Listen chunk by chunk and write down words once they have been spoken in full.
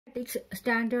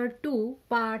Standard 2,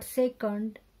 Part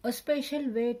Second, a special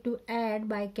way to add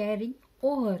by carrying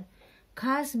over.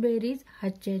 खास berries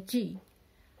हाच्याची.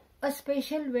 A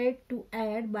special way to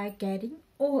add by carrying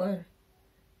over.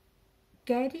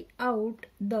 Carry out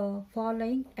the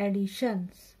following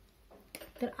additions.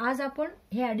 तर आज आपण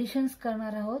हे additions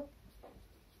करणार आहोत.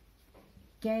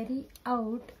 Carry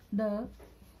out the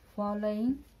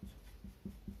following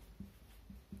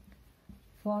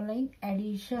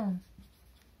additions.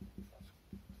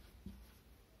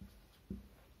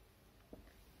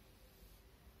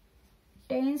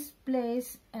 Tens place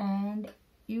and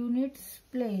units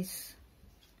place.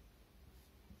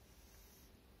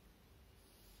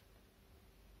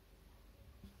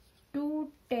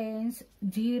 Two tens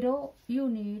 0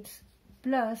 units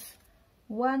plus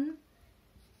 1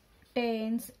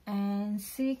 tens and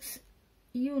 6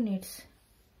 units.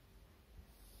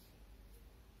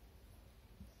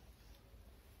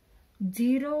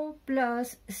 Zero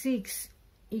plus 6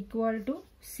 equal to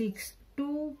 6.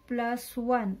 2 plus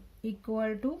 1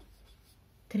 equal to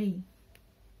 3.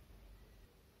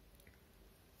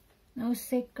 Now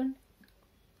second,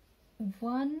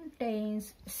 1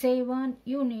 tens 7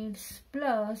 units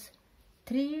plus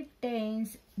 3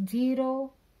 tens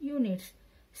 0 units.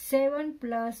 7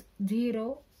 plus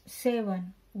 0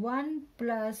 7. 1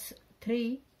 plus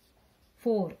 3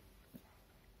 4.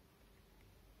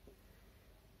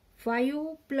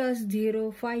 5 plus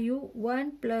 0 5.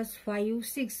 1 plus 5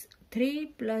 6. 3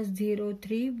 plus 0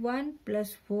 3. 1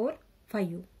 plus 4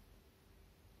 5.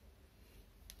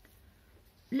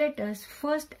 Let us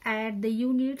first add the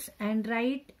units and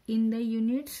write in the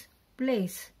units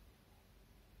place.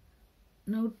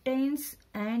 Now tens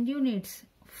and units.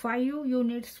 5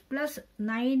 units plus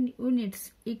 9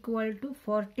 units equal to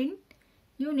 14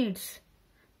 units.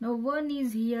 Now 1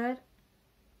 is here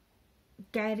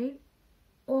carried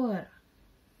over.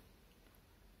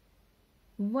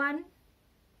 1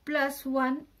 plus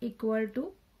 1 equal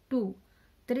to 2.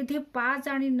 तर इथे 5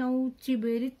 आणि 9 ची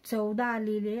berries 14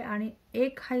 आलेली आहे आणि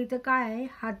एक हा इथं काय आहे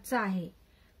हातचा आहे.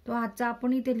 तो हातचा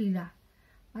आपण इथे लिहिला.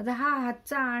 आता हा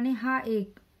हातचा आणि हा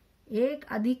 1. 1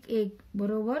 अधिक 1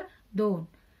 बरोबर 2.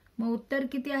 मग उत्तर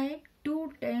किती आहे 2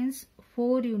 tens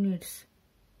 4 युनिट्स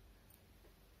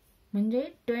म्हणजे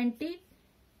 20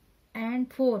 and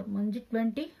 4 म्हणजे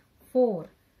 24.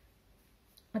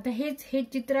 आता हे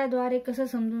चित्राद्वारे कसं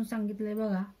समजून सांगितलंय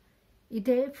बघा.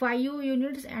 इथे 5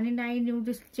 युनिट्स आणि 9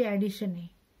 युनिट्सचे ॲडिशन आहे.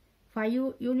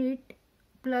 5 unit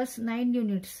plus 9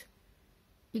 units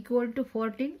equal to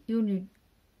 14 unit.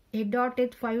 Hey dot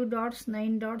आहेत 5 डॉट्स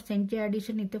 9 डॉट्स यांचे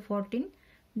ॲडिशन इथे 14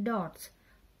 dots.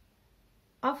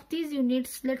 Of these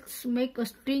units let's make a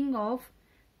string of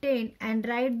 10 and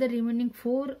write the remaining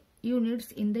 4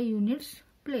 units in the units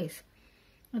place.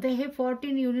 आता हे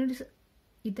 14 units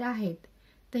इथे आहेत.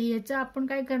 तर याचा आपण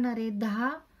काय करणार आहे 10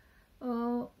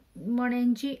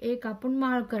 मण्यांची एक आपण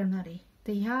माळ करणार आहे.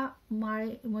 तर ह्या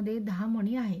माळेमध्ये 10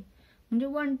 मणी आहे म्हणजे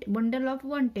बंडल ऑफ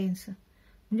 1 टेन्स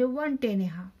म्हणजे 1 10 आहे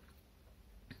हा.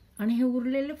 आणि हे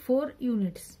उरलेले 4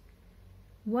 units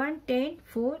 1 10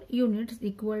 4 units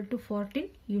equal to 14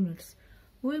 units.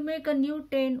 We make a new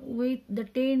 10 with the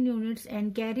 10 units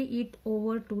and carry it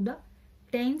over to the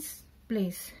tense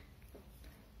place.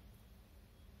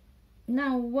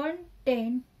 Now 1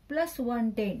 10 plus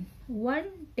 1 10. 1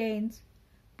 tens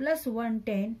plus 1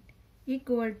 10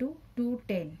 equal to 2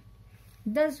 10.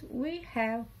 Thus we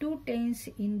have 2 tens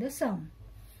in the sum.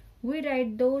 We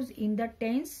write those in the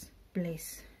tens place.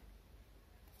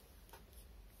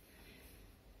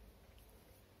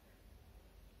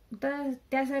 तर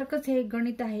त्यासारखंच हे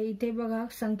गणित आहे. इथे बघा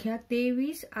संख्या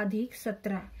 23 अधिक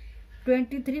 17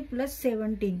 23 plus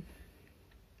 17.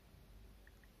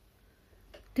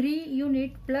 3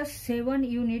 unit plus 7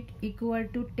 unit equal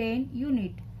to 10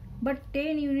 unit. But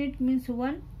 10 unit means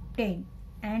 1 10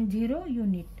 and 0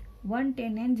 unit. 1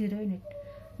 10 and 0 unit.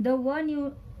 The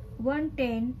 1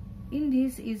 10 in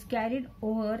this is carried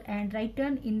over and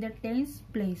written in the tens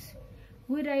place.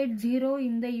 We write 0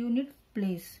 in the unit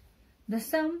place. The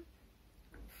sum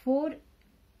 4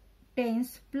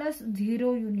 tens plus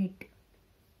 0 unit.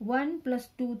 1 plus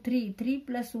 2 3. 3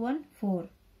 plus 1 4.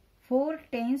 4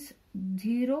 tens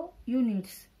 0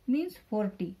 units means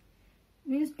 40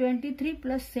 means 23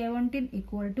 plus 17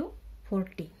 equal to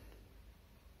 40.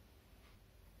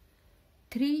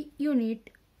 3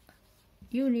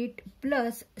 unit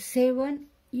plus 7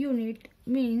 unit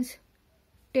means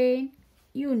 10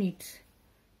 units.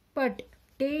 But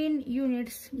 10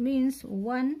 units means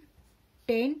 1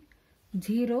 10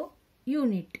 0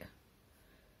 unit.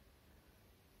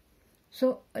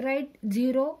 So write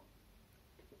 0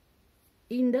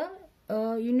 in the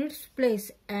units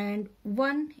place and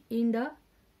 1 in the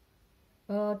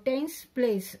tens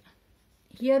place.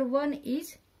 Here 1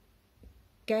 is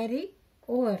carry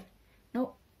over.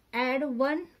 Now add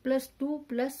 1 plus 2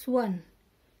 plus 1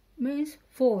 means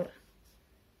 4.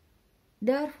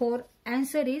 Therefore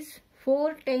answer is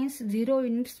 4 times 0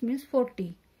 units means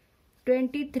 40.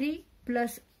 23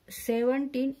 plus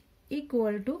 17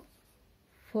 equal to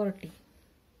 40.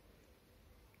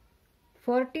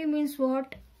 40 means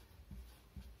what?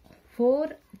 4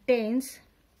 tens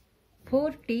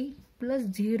 40 plus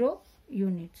 0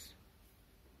 units.